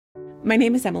My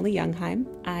name is Emily Jungheim.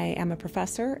 I am a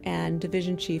professor and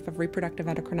Division Chief of Reproductive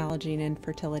Endocrinology and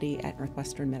Infertility at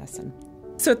Northwestern Medicine.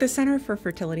 So at the Center for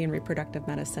Fertility and Reproductive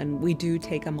Medicine, we do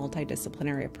take a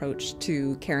multidisciplinary approach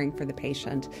to caring for the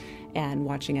patient and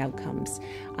watching outcomes.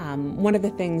 One of the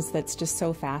things that's just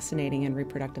so fascinating in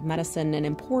reproductive medicine and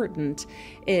important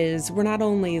is we're not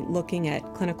only looking at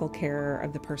clinical care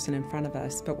of the person in front of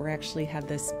us, but we actually have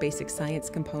this basic science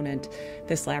component,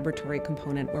 this laboratory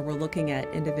component where we're looking at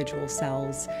individual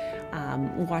cells,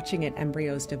 watching at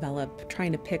embryos develop,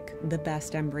 trying to pick the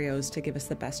best embryos to give us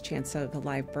the best chance of a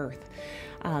live birth.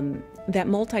 That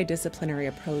multidisciplinary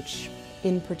approach,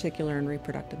 in particular in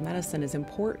reproductive medicine, is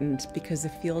important because the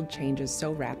field changes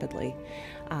so rapidly.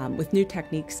 With new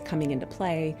techniques coming into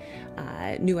play,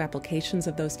 new applications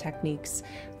of those techniques,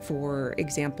 for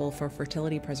example, for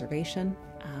fertility preservation,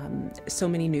 so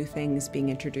many new things being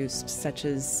introduced, such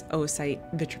as oocyte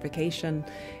vitrification.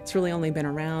 It's really only been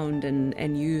around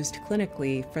and used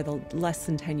clinically for less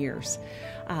than 10 years.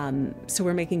 So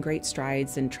we're making great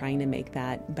strides in trying to make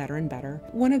that better and better.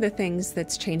 One of the things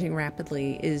that's changing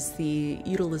rapidly is the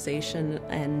utilization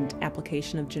and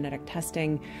application of genetic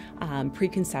testing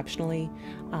preconceptionally,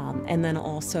 and then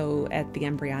also at the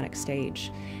embryonic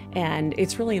stage. And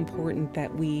it's really important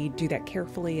that we do that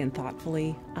carefully and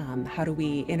thoughtfully. How do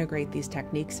we integrate these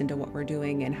techniques into what we're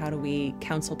doing, and how do we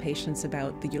counsel patients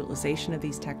about the utilization of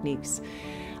these techniques?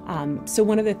 So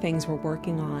one of the things we're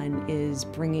working on is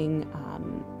bringing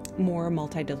more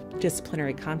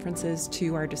multidisciplinary conferences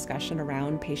to our discussion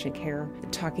around patient care,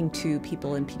 talking to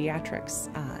people in pediatrics,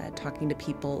 talking to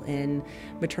people in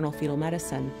maternal fetal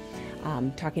medicine,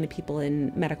 talking to people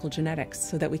in medical genetics,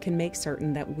 so that we can make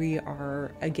certain that we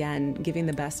are, again, giving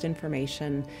the best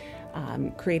information,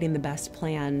 creating the best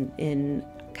plan in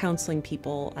counseling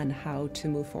people on how to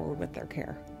move forward with their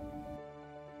care.